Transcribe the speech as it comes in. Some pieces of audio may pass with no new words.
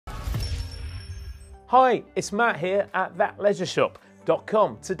Hi, it's Matt here at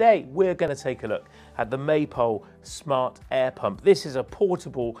thatleisureshop.com. Today we're going to take a look at the Maypole Smart Air Pump. This is a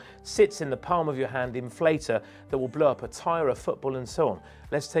portable, sits in the palm of your hand inflator that will blow up a tyre, a football and so on.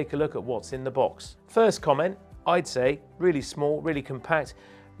 Let's take a look at what's in the box. First comment, I'd say really small, really compact,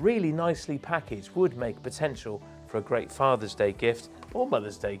 really nicely packaged, would make potential for a great Father's Day gift or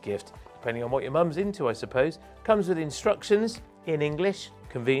Mother's Day gift, depending on what your mum's into, I suppose. Comes with instructions in English,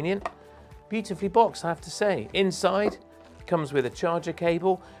 convenient. Beautifully boxed, I have to say. Inside comes with a charger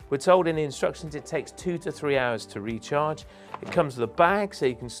cable. We're told in the instructions it takes 2 to 3 hours to recharge. It comes with a bag so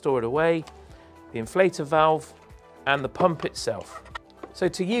you can store it away, the inflator valve and the pump itself. So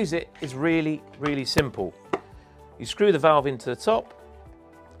to use it is really, really simple. You screw the valve into the top,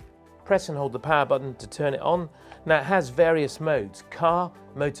 press and hold the power button to turn it on. Now it has various modes: car,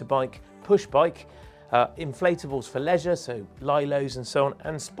 motorbike, push bike, inflatables for leisure, so lilos and so on,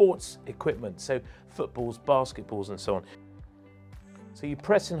 and sports equipment, so footballs, basketballs and so on. So you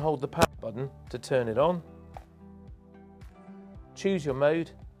press and hold the power button to turn it on, choose your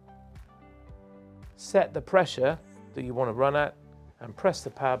mode, set the pressure that you want to run at, and press the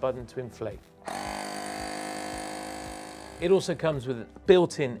power button to inflate. It also comes with a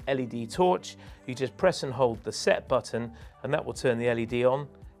built-in LED torch. You just press and hold the set button and that will turn the LED on,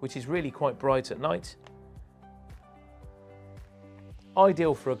 which is really quite bright at night.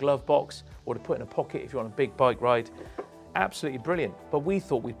 Ideal for a glove box or to put in a pocket if you're on a big bike ride. Absolutely brilliant, but we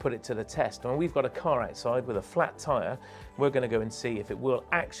thought we'd put it to the test. And we've got a car outside with a flat tyre. We're going to go and see if it will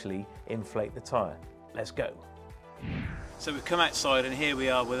actually inflate the tyre. Let's go. So we've come outside and here we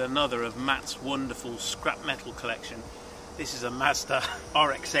are with another of Matt's wonderful scrap metal collection. This is a Mazda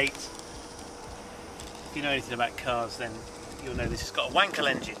RX-8. If you know anything about cars, then you'll know this has got a Wankel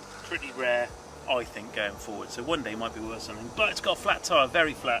engine. Pretty rare, I think, going forward. So one day might be worth something. But it's got a flat tyre,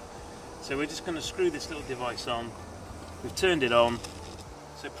 very flat. So we're just going to screw this little device on. We've turned it on.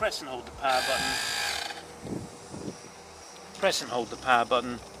 So press and hold the power button. Press and hold the power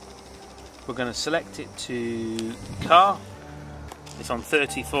button. We're going to select it to car. It's on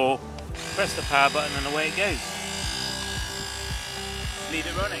 34. Press the power button and away it goes. Leave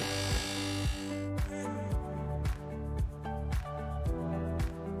it running.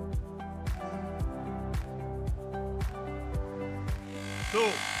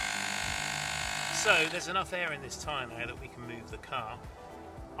 Cool. So there's enough air in this tyre now that we can move the car.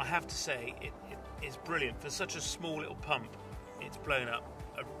 I have to say it is brilliant. For such a small little pump, it's blown up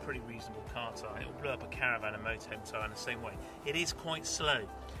a pretty reasonable car tyre. It will blow up a Campervan and Motorhome tyre in the same way. It is quite slow.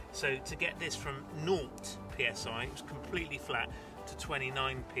 So to get this from 0 PSI, it was completely flat, to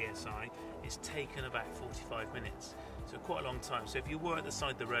 29 PSI, it's taken about 45 minutes. So quite a long time. So if you were at the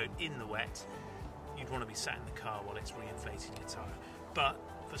side of the road in the wet, you'd want to be sat in the car while it's re-inflating your tyre. But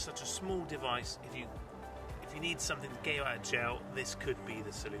for such a small device, if you need something to get you out of jail, this could be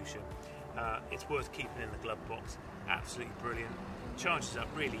the solution. It's worth keeping in the glove box. Absolutely brilliant. Charges up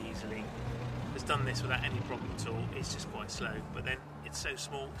really easily. Has done this without any problem at all. It's just quite slow, but then it's so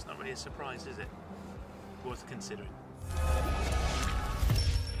small, it's not really a surprise, is it? Worth considering.